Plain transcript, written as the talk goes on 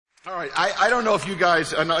All right. I don't know if you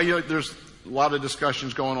guys, I know, there's a lot of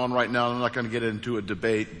discussions going on right now. I'm not going to get into a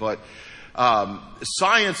debate, but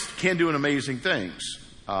science can do amazing things.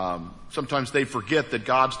 Sometimes they forget that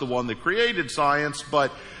God's the one that created science,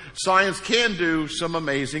 but science can do some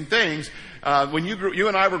amazing things. When you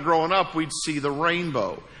and I were growing up, we'd see the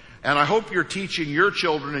rainbow. And I hope you're teaching your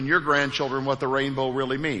children and your grandchildren what the rainbow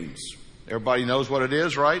really means. Everybody knows what it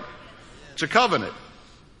is, right? It's a covenant.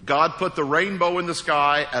 God put the rainbow in the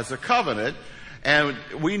sky as a covenant, and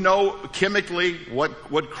we know chemically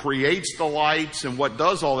what creates the lights and what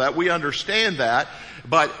does all that. We understand that,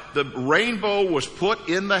 but the rainbow was put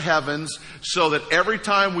in the heavens so that every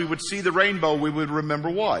time we would see the rainbow, we would remember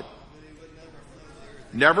what?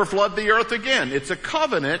 Never flood the earth again. It's a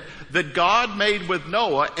covenant that God made with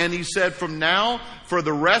Noah, and he said from now, for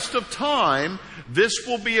the rest of time, this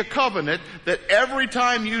will be a covenant that every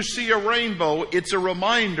time you see a rainbow, it's a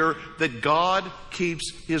reminder that God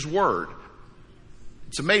keeps his word.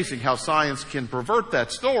 It's amazing how science can pervert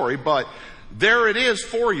that story, but there it is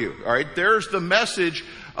for you. All right, there's the message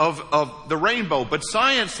of the rainbow. But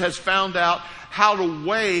science has found out how to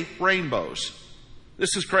weigh rainbows.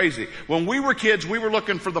 This is crazy. When we were kids, we were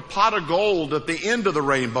looking for the pot of gold at the end of the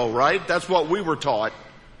rainbow, right? That's what we were taught.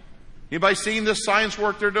 Anybody seen this science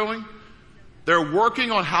work they're doing? They're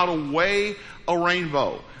working on how to weigh a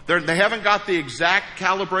rainbow. They haven't got the exact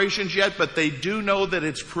calibrations yet, but they do know that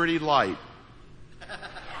it's pretty light.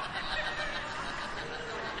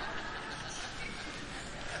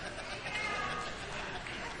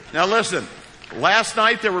 Now listen, last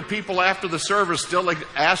night there were people after the service still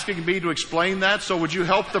asking me to explain that, so would you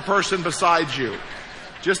help the person beside you?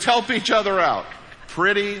 Just help each other out.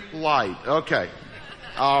 Pretty light. Okay.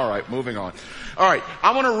 All right, moving on. All right,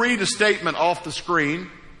 I want to read a statement off the screen.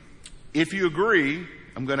 If you agree,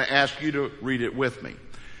 I'm going to ask you to read it with me.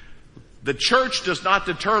 The church does not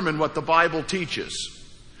determine what the Bible teaches.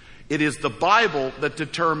 It is the Bible that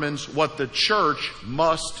determines what the church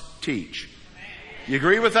must teach. You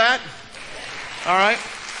agree with that? All right.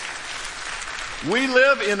 We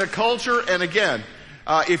live in a culture, and again,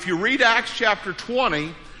 if you read Acts chapter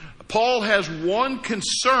 20, Paul has one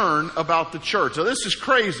concern about the church. Now this is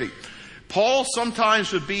crazy. Paul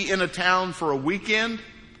sometimes would be in a town for a weekend,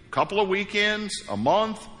 a couple of weekends, a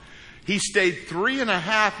month. He stayed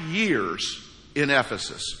 3.5 years in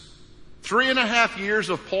Ephesus. 3.5 years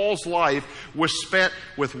of Paul's life was spent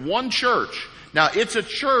with one church. Now, it's a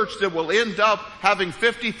church that will end up having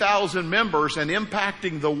 50,000 members and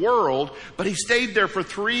impacting the world, but he stayed there for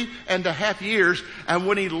 3.5 years, and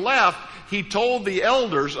when he left, he told the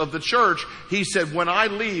elders of the church, he said, when I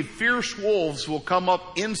leave, fierce wolves will come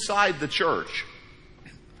up inside the church,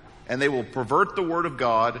 and they will pervert the word of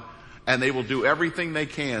God, and they will do everything they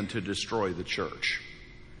can to destroy the church.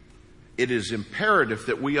 It is imperative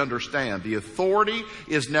that we understand the authority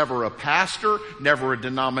is never a pastor, never a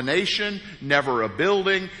denomination, never a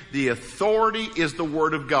building. The authority is the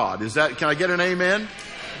Word of God. Can I get an amen?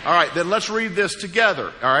 All right, then let's read this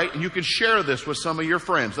together. All right, and you can share this with some of your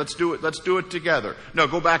friends. Let's do it. Let's do it together. No,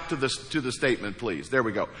 go back to the statement, please. There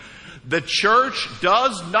we go. The church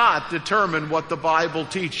does not determine what the Bible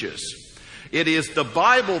teaches. It is the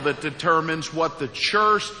Bible that determines what the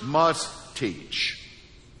church must teach.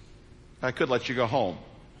 I could let you go home,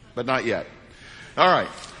 but not yet. All right.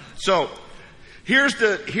 So here's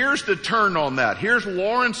the turn on that. Here's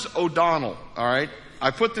Lawrence O'Donnell. All right.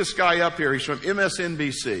 I put this guy up here. He's from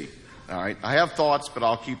MSNBC. All right. I have thoughts, but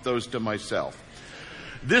I'll keep those to myself.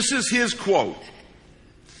 This is his quote.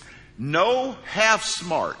 No half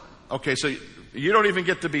smart. Okay. So you don't even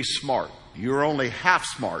get to be smart. You're only half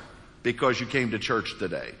smart because you came to church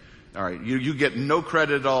today. All right, you get no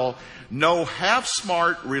credit at all. No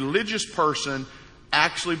half-smart religious person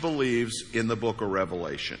actually believes in the book of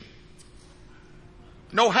Revelation.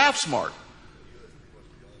 No half-smart.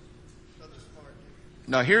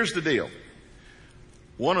 Now, here's the deal.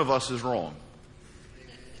 One of us is wrong.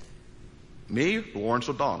 Me, Lawrence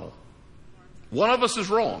O'Donnell. One of us is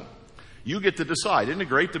wrong. You get to decide. Isn't it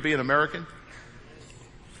great to be an American?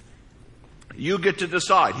 You get to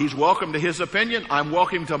decide. He's welcome to his opinion. I'm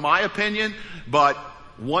welcome to my opinion. But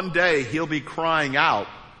one day he'll be crying out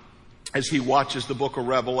as he watches the book of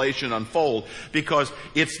Revelation unfold. Because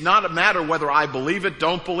it's not a matter whether I believe it,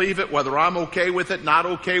 don't believe it, whether I'm okay with it, not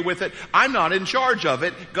okay with it. I'm not in charge of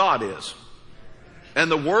it. God is.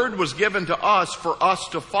 And the word was given to us for us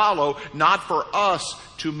to follow, not for us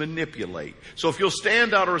to manipulate. So if you'll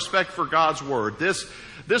stand out of respect for God's word, this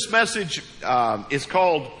message is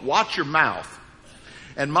called Watch Your Mouth.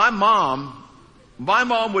 And my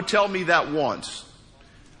mom would tell me that once.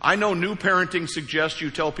 I know new parenting suggests you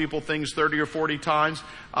tell people things 30 or 40 times.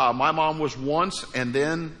 My mom was once, and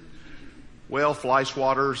then, well, fly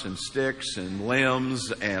swatters and sticks and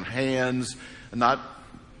limbs and hands. Not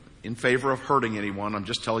in favor of hurting anyone. I'm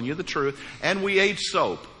just telling you the truth. And we ate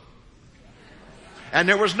soap. And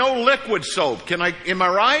there was no liquid soap. Am I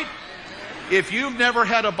right? If you've never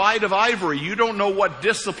had a bite of ivory, you don't know what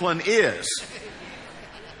discipline is.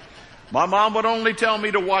 My mom would only tell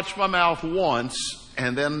me to watch my mouth once,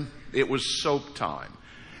 and then it was soap time.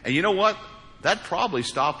 And you know what? That probably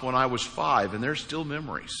stopped when I was 5, and there's still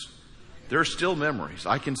memories. There's still memories.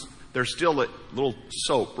 There's still a little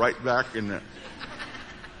soap right back in there.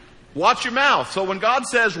 Watch your mouth. So when God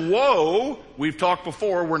says, woe, we've talked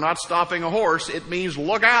before, we're not stopping a horse. It means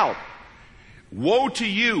look out. Woe to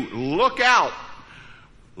you. Look out.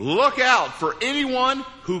 Look out for anyone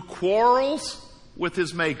who quarrels with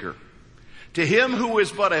his maker. To him who is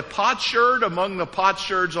but a potsherd among the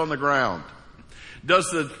potsherds on the ground. Does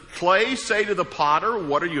the clay say to the potter,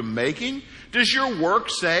 what are you making? Does your work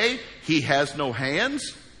say he has no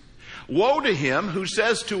hands? Woe to him who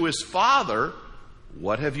says to his father,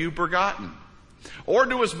 what have you begotten? Or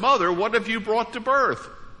to his mother, what have you brought to birth?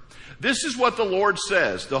 This is what the Lord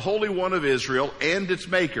says, the Holy One of Israel and its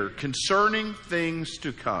Maker, concerning things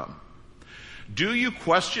to come. Do you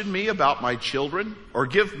question me about my children, or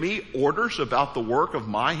give me orders about the work of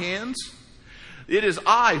my hands? It is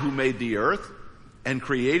I who made the earth and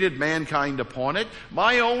created mankind upon it.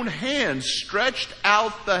 My own hands stretched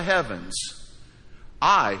out the heavens.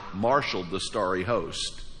 I marshaled the starry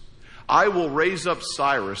host. I will raise up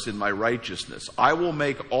Cyrus in my righteousness. I will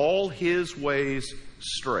make all his ways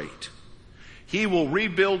straight. He will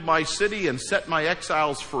rebuild my city and set my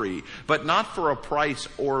exiles free, but not for a price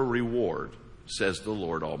or a reward, says the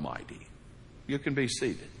Lord Almighty. You can be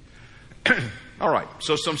seated. All right,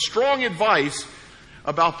 so some strong advice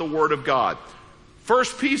about the Word of God.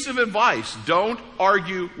 First piece of advice, don't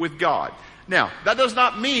argue with God. Now, that does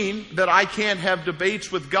not mean that I can't have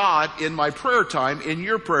debates with God in my prayer time, in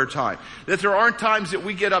your prayer time. That there aren't times that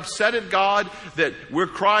we get upset at God, that we're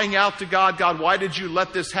crying out to God, God, why did you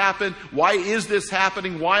let this happen? Why is this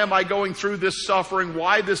happening? Why am I going through this suffering?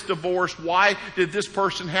 Why this divorce? Why did this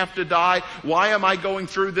person have to die? Why am I going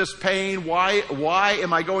through this pain? Why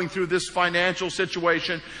am I going through this financial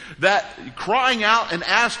situation? That crying out and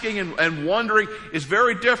asking and wondering is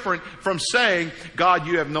very different from saying, God,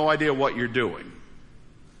 you have no idea what you're doing.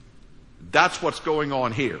 That's what's going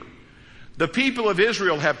on here. The people of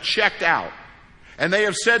Israel have checked out, and they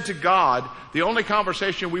have said to God, the only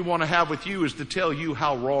conversation we want to have with you is to tell you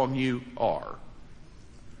how wrong you are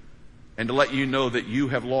and to let you know that you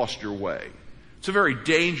have lost your way. It's a very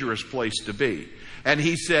dangerous place to be. And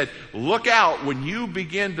he said, look out when you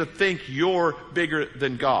begin to think you're bigger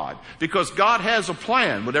than God, because God has a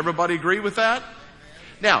plan. Would everybody agree with that?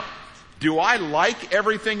 Now, do I like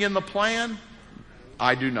everything in the plan?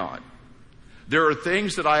 I do not. There are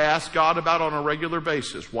things that I ask God about on a regular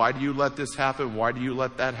basis. Why do you let this happen? Why do you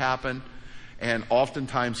let that happen? And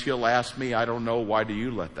oftentimes he'll ask me, I don't know, why do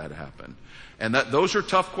you let that happen? And those are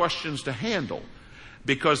tough questions to handle,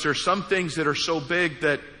 because there's some things that are so big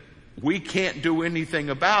that we can't do anything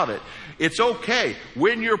about it. It's okay.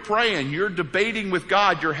 When you're praying, you're debating with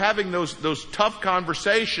God, you're having those tough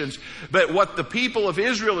conversations. But what the people of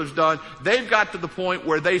Israel have done, they've got to the point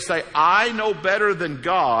where they say, I know better than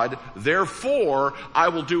God, therefore I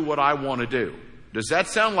will do what I want to do. Does that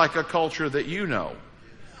sound like a culture that you know?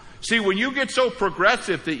 See, when you get so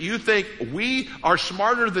progressive that you think we are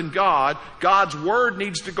smarter than God, God's Word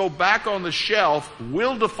needs to go back on the shelf,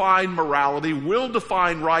 will define morality, will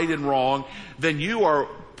define right and wrong, then you are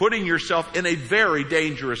putting yourself in a very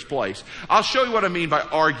dangerous place. I'll show you what I mean by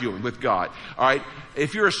arguing with God. All right?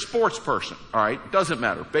 If you're a sports person, all right, it doesn't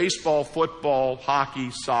matter. Baseball, football,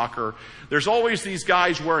 hockey, soccer. There's always these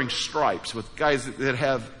guys wearing stripes, with guys that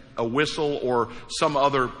have a whistle or some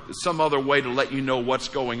other way to let you know what's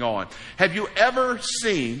going on. Have you ever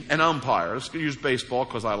seen an umpire? Let's use baseball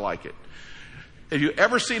because I like it. Have you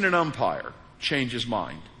ever seen an umpire change his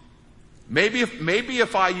mind? Maybe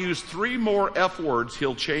if I use 3 more F words,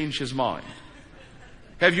 he'll change his mind.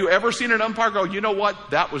 Have you ever seen an umpire go, you know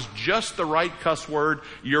what? That was just the right cuss word.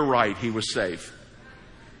 You're right. He was safe.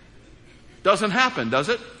 Doesn't happen, does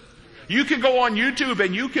it? You can go on YouTube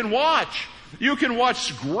and you can watch. You can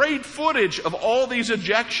watch great footage of all these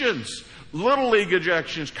ejections. Little league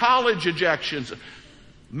ejections, college ejections,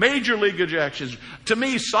 major league ejections. To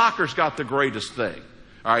me, soccer's got the greatest thing.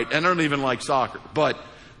 All right, and I don't even like soccer. But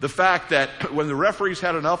the fact that when the referee's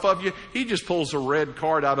had enough of you, he just pulls a red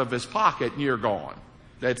card out of his pocket and you're gone.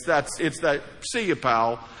 It's that, see you,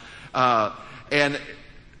 pal. And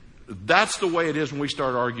That's the way it is when we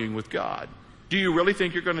start arguing with God. Do you really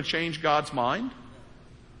think you're going to change God's mind?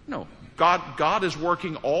 No. God is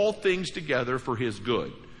working all things together for His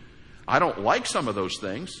good. I don't like some of those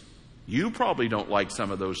things. You probably don't like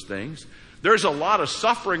some of those things. There's a lot of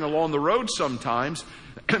suffering along the road sometimes.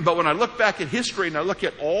 But when I look back at history and I look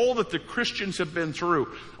at all that the Christians have been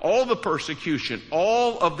through, all the persecution,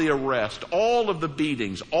 all of the arrest, all of the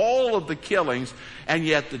beatings, all of the killings, and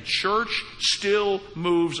yet the church still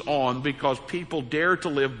moves on because people dare to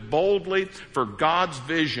live boldly for God's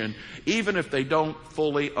vision, even if they don't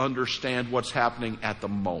fully understand what's happening at the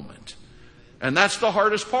moment. And that's the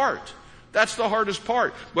hardest part. That's the hardest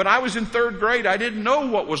part. When I was in 3rd grade, I didn't know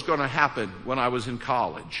what was going to happen when I was in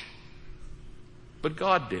college. But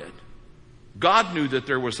God did. God knew that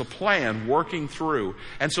there was a plan working through.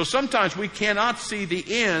 And so sometimes we cannot see the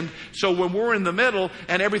end. So when we're in the middle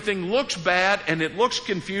and everything looks bad and it looks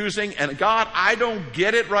confusing and God, I don't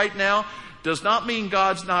get it right now, does not mean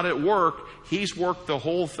God's not at work. He's worked the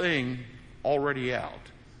whole thing already out.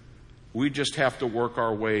 We just have to work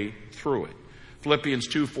our way through it. Philippians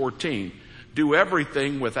 2:14, do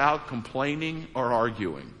everything without complaining or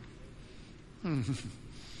arguing.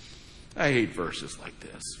 I hate verses like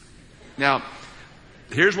this. Now,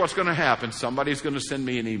 here's what's going to happen. Somebody's going to send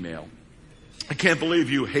me an email. I can't believe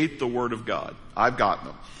you hate the Word of God. I've gotten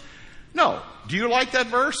them. No. Do you like that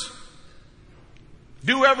verse?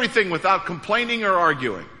 Do everything without complaining or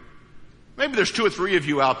arguing. Maybe there's 2 or 3 of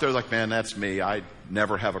you out there like, man, that's me. I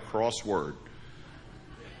never have a cross word.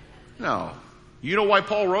 No. You know why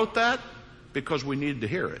Paul wrote that? Because we needed to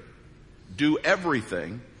hear it. Do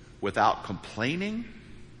everything without complaining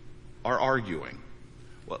or arguing.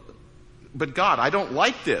 Well, but God, I don't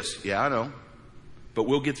like this. Yeah, I know. But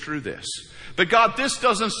we'll get through this. But God, this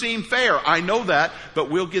doesn't seem fair. I know that, but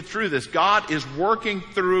we'll get through this. God is working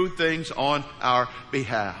through things on our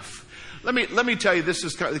behalf. Let me tell you,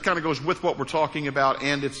 it kind of goes with what we're talking about,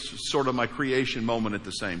 and it's sort of my creation moment at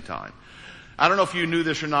the same time. I don't know if you knew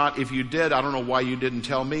this or not. If you did, I don't know why you didn't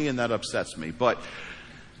tell me, and that upsets me. But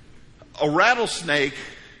a rattlesnake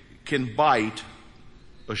can bite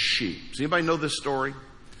a sheep. Does anybody know this story?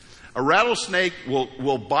 A rattlesnake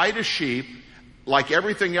will bite a sheep like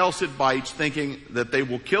everything else it bites, thinking that they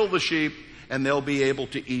will kill the sheep and they'll be able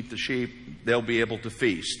to eat the sheep. They'll be able to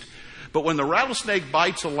feast. But when the rattlesnake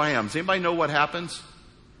bites a lamb, does anybody know what happens?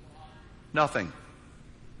 Nothing.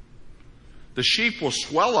 The sheep will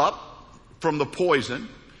swell up from the poison,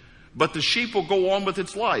 but the sheep will go on with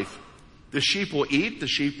its life. The sheep will eat, the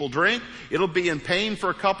sheep will drink, it'll be in pain for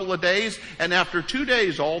a couple of days, and after 2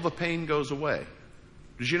 days, all the pain goes away.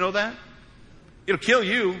 Did you know that? It'll kill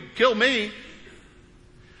you, kill me.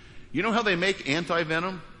 You know how they make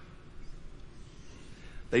anti-venom?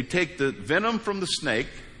 They take the venom from the snake,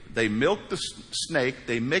 they milk the snake,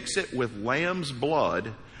 they mix it with lamb's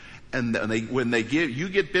blood, and when you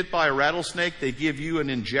get bit by a rattlesnake, they give you an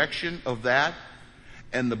injection of that,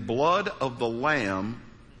 and the blood of the lamb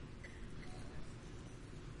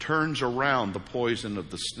turns around the poison of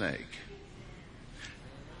the snake.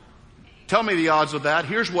 Tell me the odds of that.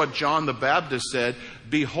 Here's what John the Baptist said,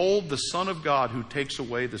 behold the Son of God who takes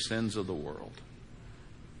away the sins of the world.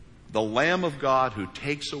 The Lamb of God who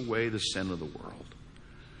takes away the sin of the world.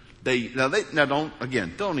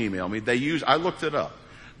 Don't email me. I looked it up.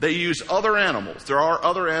 They use other animals. There are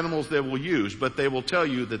other animals they will use, but they will tell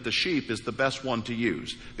you that the sheep is the best one to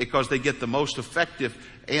use because they get the most effective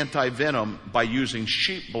anti-venom by using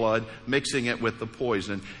sheep blood, mixing it with the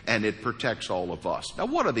poison, and it protects all of us. Now,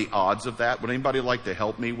 what are the odds of that? Would anybody like to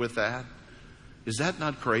help me with that? Is that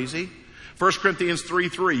not crazy? 1 Corinthians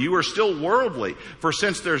 3:3, you are still worldly, for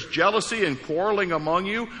since there's jealousy and quarreling among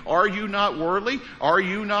you, are you not worldly? Are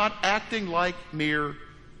you not acting like mere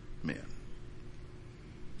men?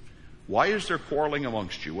 Why is there quarreling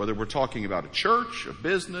amongst you? Whether we're talking about a church, a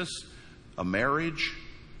business, a marriage.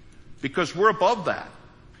 Because we're above that.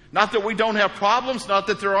 Not that we don't have problems, not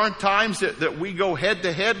that there aren't times that we go head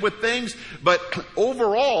to head with things, but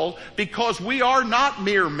overall, because we are not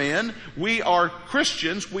mere men, we are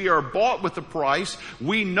Christians, we are bought with a price,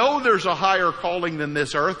 we know there's a higher calling than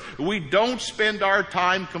this earth, we don't spend our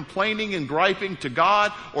time complaining and griping to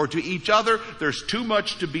God or to each other. There's too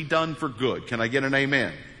much to be done for good. Can I get an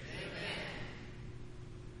amen?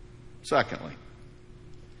 Secondly,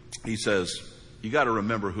 he says, you got to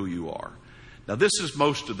remember who you are. Now, this is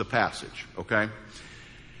most of the passage, okay?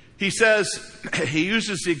 He says, he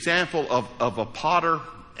uses the example of a potter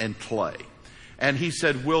and clay. And he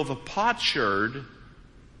said, will the potsherd,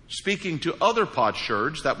 speaking to other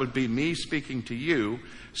potsherds, that would be me speaking to you,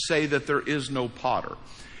 say that there is no potter?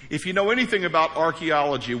 If you know anything about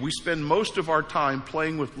archaeology, we spend most of our time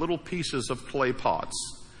playing with little pieces of clay pots,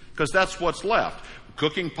 because that's what's left.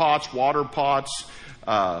 Cooking pots, water pots,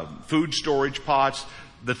 food storage pots.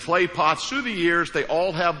 The clay pots, through the years, they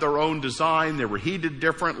all have their own design. They were heated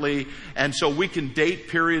differently. And so we can date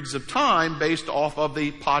periods of time based off of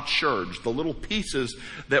the potsherds, the little pieces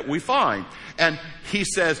that we find. And he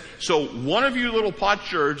says, so one of you little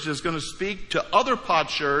potsherds is going to speak to other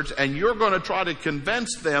potsherds, and you're going to try to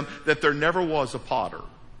convince them that there never was a potter.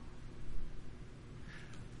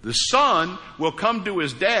 The son will come to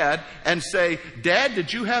his dad and say, Dad,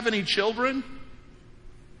 did you have any children?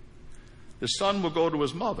 The son will go to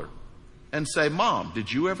his mother and say, Mom,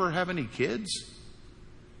 did you ever have any kids?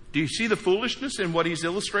 Do you see the foolishness in what he's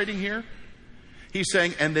illustrating here? He's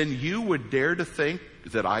saying, and then you would dare to think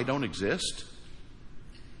that I don't exist?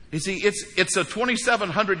 You see, it's a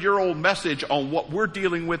 2,700-year-old message on what we're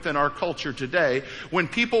dealing with in our culture today, when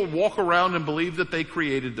people walk around and believe that they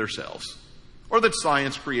created themselves, or that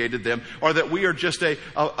science created them, or that we are just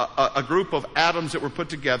a group of atoms that were put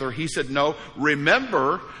together. He said, no,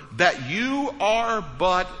 remember that you are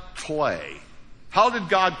but clay. How did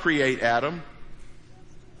God create Adam?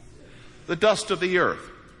 The dust of the earth.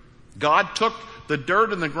 God took the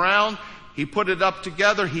dirt in the ground, He put it up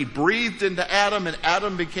together, He breathed into Adam, and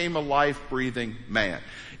Adam became a life-breathing man.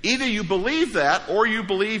 Either you believe that, or you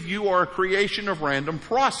believe you are a creation of random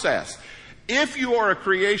process. If you are a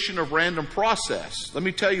creation of random process, let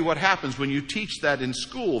me tell you what happens when you teach that in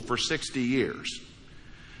school for 60 years.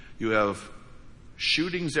 You have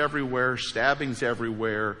shootings everywhere, stabbings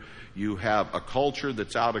everywhere. You have a culture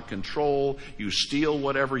that's out of control. You steal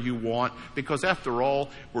whatever you want, because after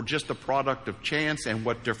all, we're just a product of chance, and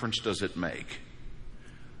what difference does it make?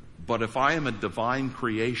 But if I am a divine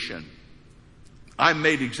creation, I'm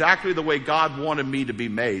made exactly the way God wanted me to be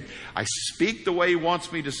made. I speak the way He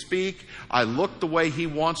wants me to speak. I look the way He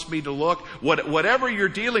wants me to look. Whatever you're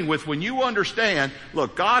dealing with, when you understand,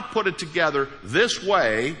 look, God put it together this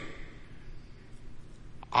way,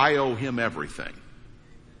 I owe Him everything.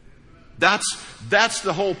 That's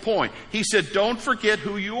the whole point. He said, don't forget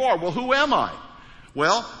who you are. Well, who am I?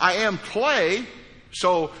 Well, I am clay,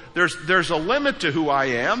 so there's a limit to who I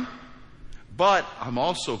am. But I'm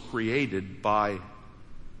also created by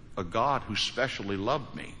a God who specially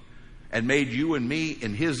loved me and made you and me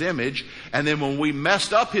in His image. And then when we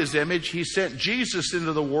messed up His image, He sent Jesus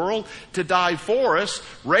into the world to die for us,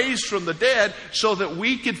 raised from the dead, so that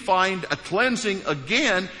we could find a cleansing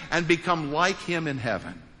again and become like Him in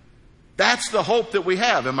heaven. That's the hope that we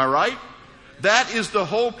have. Am I right? That is the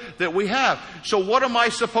hope that we have. So what am I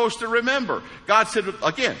supposed to remember? God said,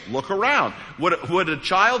 again, look around. Would a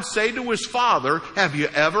child say to his father, have you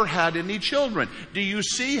ever had any children? Do you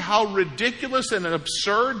see how ridiculous and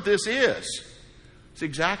absurd this is? It's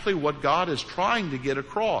exactly what God is trying to get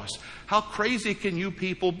across. How crazy can you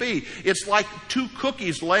people be? It's like two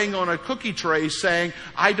cookies laying on a cookie tray saying,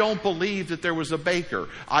 I don't believe that there was a baker.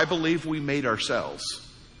 I believe we made ourselves.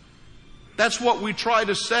 That's what we try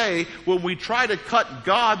to say when we try to cut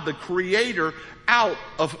God, the Creator, out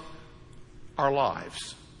of our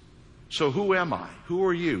lives. So who am I? Who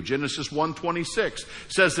are you? Genesis 1:26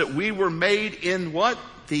 says that we were made in what?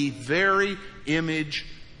 The very image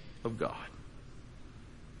of God.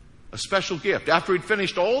 A special gift. After He'd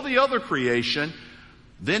finished all the other creation,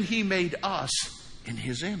 then He made us in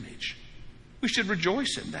His image. We should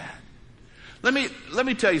rejoice in that. Let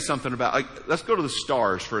me tell you something about, let's go to the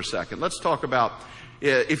stars for a second. Let's talk about,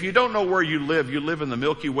 if you don't know where you live in the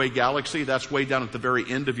Milky Way galaxy. That's way down at the very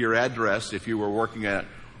end of your address if you were working at it.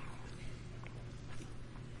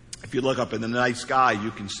 If you look up in the night sky,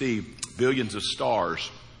 you can see billions of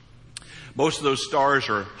stars. Most of those stars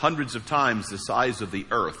are hundreds of times the size of the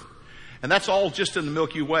Earth. And that's all just in the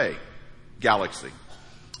Milky Way galaxy.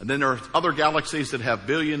 And then there are other galaxies that have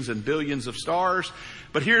billions and billions of stars.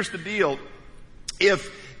 But here's the deal.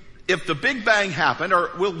 If the Big Bang happened,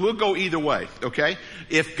 or we'll go either way, okay?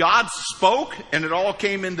 If God spoke and it all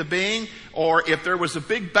came into being, or if there was a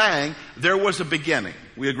Big Bang, there was a beginning.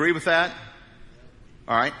 We agree with that?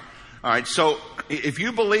 All right. So if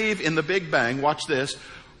you believe in the Big Bang, watch this.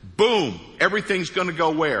 Boom, everything's going to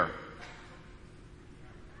go where?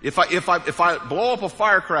 If I blow up a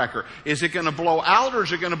firecracker, is it going to blow out or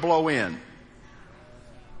is it going to blow in?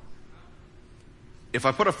 If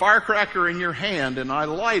I put a firecracker in your hand and I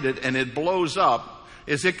light it and it blows up,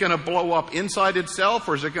 is it going to blow up inside itself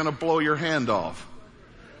or is it going to blow your hand off?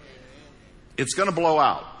 It's going to blow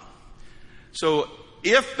out. So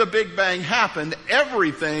if the Big Bang happened,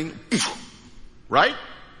 everything, right?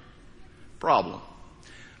 Problem.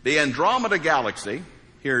 The Andromeda Galaxy,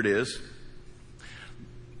 here it is.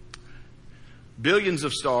 billions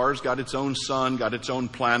of stars, got its own sun, got its own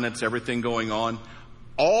planets, everything going on.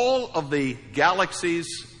 All of the galaxies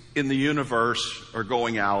in the universe are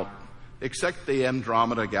going out, except the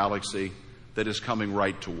Andromeda galaxy that is coming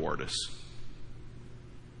right toward us.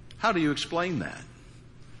 How do you explain that?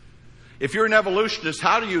 If you're an evolutionist,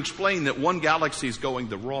 how do you explain that one galaxy is going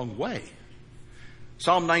the wrong way?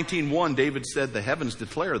 Psalm 19:1, David said, the heavens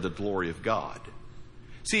declare the glory of God.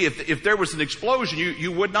 See, if there was an explosion,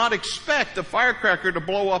 you would not expect the firecracker to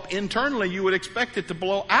blow up internally. You would expect it to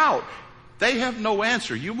blow out. They have no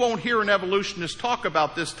answer. You won't hear an evolutionist talk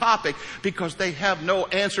about this topic because they have no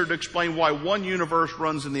answer to explain why one universe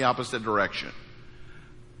runs in the opposite direction.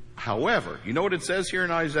 However, you know what it says here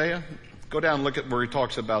in Isaiah? Go down and look at where he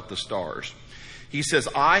talks about the stars. He says,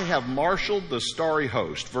 I have marshaled the starry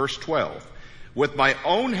host. Verse 12. With my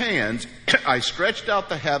own hands, I stretched out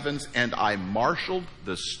the heavens and I marshaled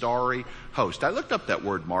the starry host. I looked up that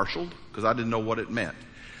word marshaled because I didn't know what it meant.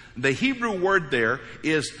 The Hebrew word there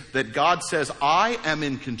is that God says, I am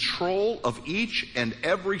in control of each and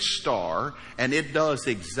every star, and it does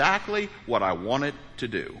exactly what I want it to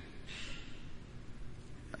do.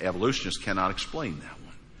 Evolutionists cannot explain that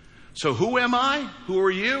one. So who am I? Who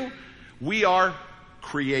are you? We are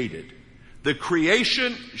created. The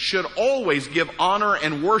creation should always give honor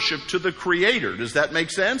and worship to the Creator. Does that make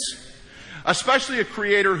sense? Especially a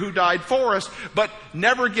Creator who died for us, but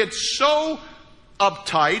never gets so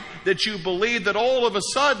uptight that you believe that all of a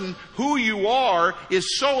sudden who you are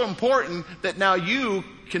is so important that now you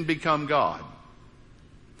can become God.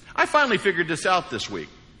 I finally figured this out this week.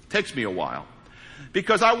 It takes me a while.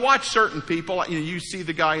 Because I watch certain people, you see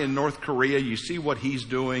the guy in North Korea, you see what he's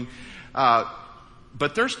doing,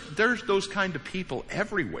 but there's those kind of people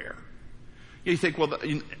everywhere. You think, well,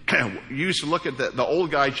 you used to look at the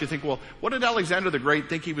old guys, you think, well, what did Alexander the Great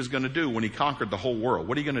think he was going to do when he conquered the whole world?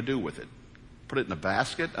 What are you going to do with it? Put it in a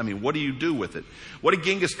basket? I mean, what do you do with it? What did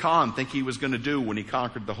Genghis Khan think he was going to do when he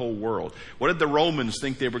conquered the whole world? What did the Romans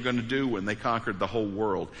think they were going to do when they conquered the whole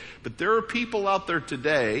world? But there are people out there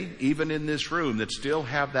today, even in this room, that still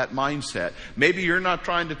have that mindset. Maybe you're not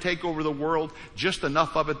trying to take over the world, just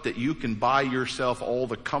enough of it that you can buy yourself all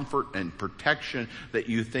the comfort and protection that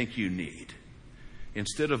you think you need.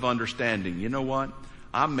 Instead of understanding, you know what?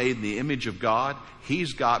 I'm made in the image of God.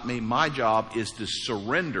 He's got me. My job is to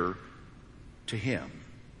surrender to Him.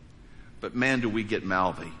 But man, do we get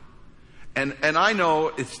mouthy. And I know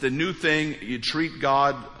it's the new thing. You treat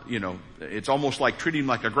God, it's almost like treating Him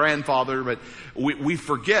like a grandfather, but we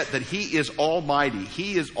forget that He is almighty.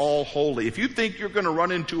 He is all holy. If you think you're going to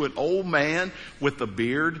run into an old man with a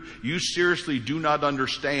beard, you seriously do not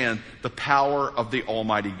understand the power of the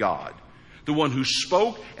Almighty God. The one who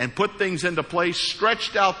spoke and put things into place,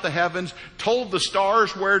 stretched out the heavens, told the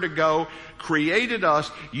stars where to go, created us.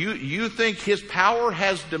 You think His power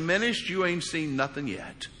has diminished? You ain't seen nothing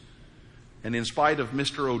yet. And in spite of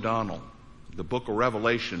Mr. O'Donnell, the book of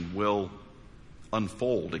Revelation will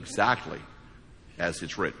unfold exactly as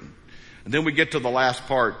it's written. And then we get to the last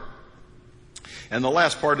part. And the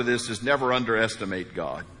last part of this is never underestimate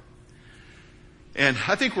God. And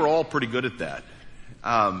I think we're all pretty good at that.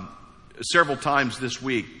 Several times this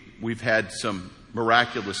week, we've had some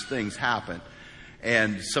miraculous things happen.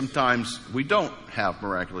 And sometimes we don't have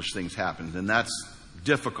miraculous things happen. And that's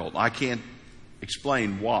difficult. I can't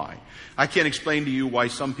explain why. I can't explain to you why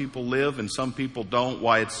some people live and some people don't,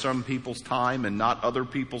 why it's some people's time and not other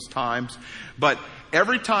people's times. But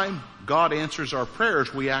every time God answers our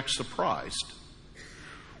prayers, we act surprised.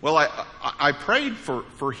 Well, I prayed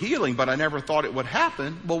for healing, but I never thought it would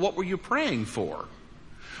happen. Well, what were you praying for?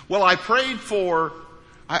 Well, I prayed for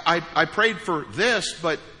this,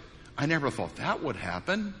 but I never thought that would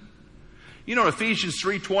happen. In Ephesians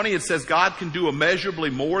 3:20, it says God can do immeasurably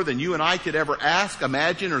more than you and I could ever ask,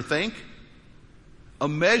 imagine, or think.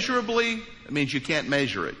 Immeasurably, it means you can't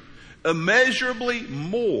measure it. Immeasurably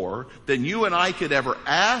more than you and I could ever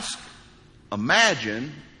ask,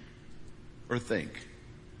 imagine, or think.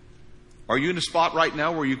 Are you in a spot right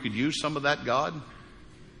now where you could use some of that, God?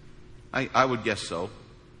 I would guess so.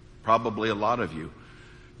 Probably a lot of you.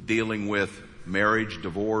 Dealing with marriage,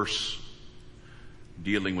 divorce,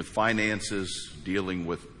 dealing with finances, dealing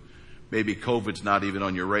with maybe COVID's not even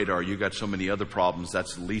on your radar. You got so many other problems,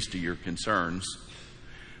 that's the least of your concerns.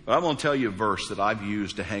 But I'm going to tell you a verse that I've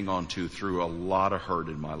used to hang on to through a lot of hurt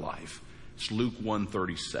in my life. It's Luke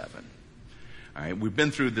 1:37. All right, we've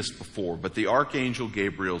been through this before, but the Archangel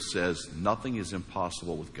Gabriel says nothing is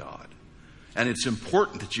impossible with God. And it's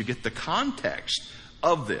important that you get the context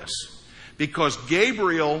of this, because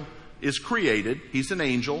Gabriel is created. He's an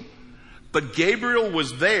angel, but Gabriel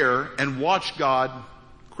was there and watched God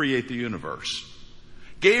create the universe.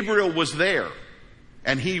 Gabriel was there,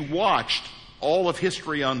 and he watched all of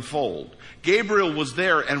history unfold. Gabriel was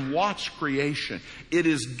there and watched creation. It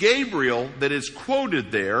is Gabriel that is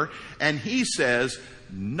quoted there, and he says,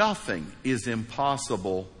 nothing is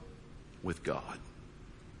impossible with God.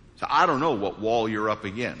 So I don't know what wall you're up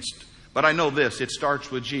against, but I know this, it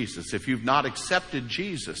starts with Jesus. If you've not accepted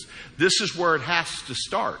Jesus, this is where it has to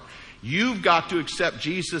start. You've got to accept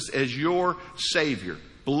Jesus as your Savior,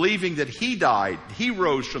 believing that He died, He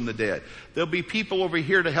rose from the dead. There'll be people over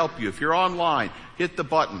here to help you. If you're online, hit the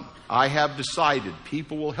button. I have decided.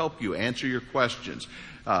 People will help you answer your questions.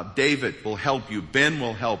 David will help you. Ben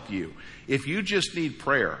will help you. If you just need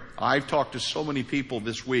prayer, I've talked to so many people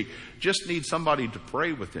this week, just need somebody to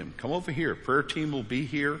pray with them. Come over here. Prayer team will be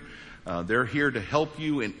here. They're here to help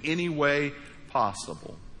you in any way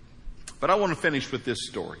possible. But I want to finish with this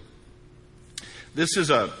story. This is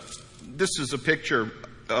a picture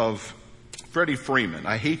of Freddie Freeman.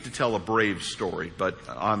 I hate to tell a brave story, but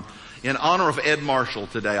in honor of Ed Marshall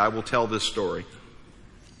today, I will tell this story.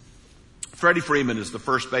 Freddie Freeman is the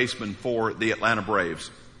first baseman for the Atlanta Braves.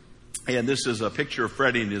 And this is a picture of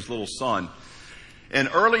Freddie and his little son. And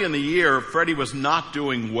early in the year, Freddie was not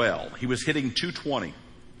doing well. He was hitting .220.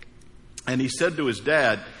 And he said to his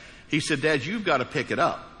dad, Dad, you've got to pick it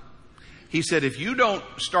up. He said, if you don't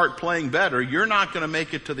start playing better, you're not going to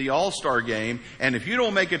make it to the All-Star game. And if you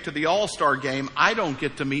don't make it to the All-Star game, I don't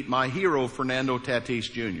get to meet my hero, Fernando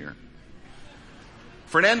Tatis Jr.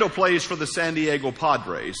 Fernando plays for the San Diego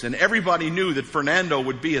Padres, and everybody knew that Fernando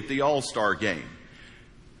would be at the All-Star game.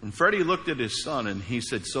 And Freddie looked at his son and he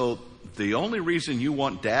said, so the only reason you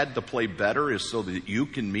want Dad to play better is so that you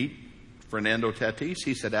can meet Fernando Tatis?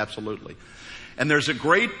 He said, absolutely. And there's a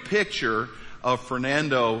great picture of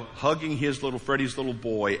Fernando hugging Freddie's little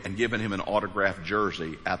boy and giving him an autographed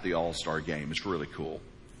jersey at the All-Star game. It's really cool.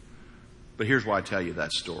 But here's why I tell you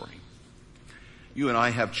that story. You and I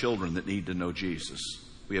have children that need to know Jesus.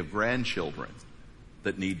 We have grandchildren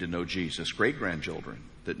that need to know Jesus, great-grandchildren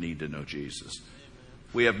that need to know Jesus.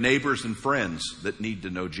 We have neighbors and friends that need to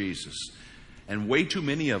know Jesus. And way too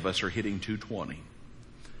many of us are hitting .220.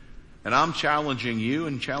 And I'm challenging you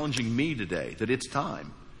and challenging me today that it's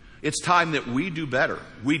time. It's time that we do better.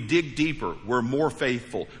 We dig deeper. We're more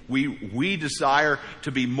faithful. We desire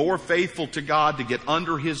to be more faithful to God, to get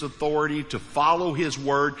under His authority, to follow His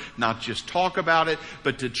word, not just talk about it,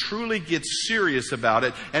 but to truly get serious about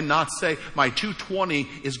it and not say, my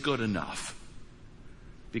 .220 is good enough.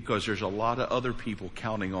 Because there's a lot of other people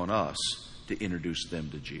counting on us to introduce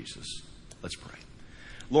them to Jesus. Let's pray.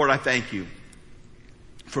 Lord, I thank you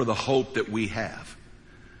for the hope that we have.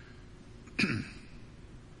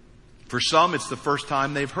 For some, it's the first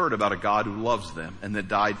time they've heard about a God who loves them and that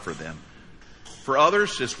died for them. For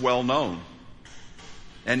others, it's well known.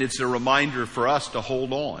 And it's a reminder for us to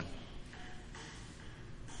hold on.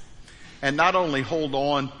 And not only hold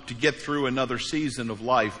on to get through another season of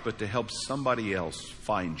life, but to help somebody else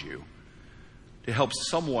find you. To help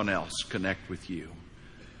someone else connect with you.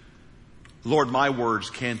 Lord, my words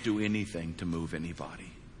can't do anything to move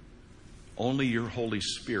anybody. Only your Holy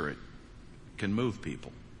Spirit can move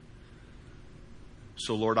people.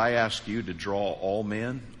 So, Lord, I ask you to draw all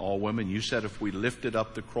men, all women. You said if we lifted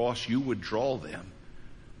up the cross, you would draw them.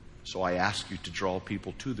 So I ask you to draw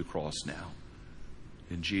people to the cross now.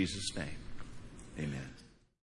 In Jesus' name, amen.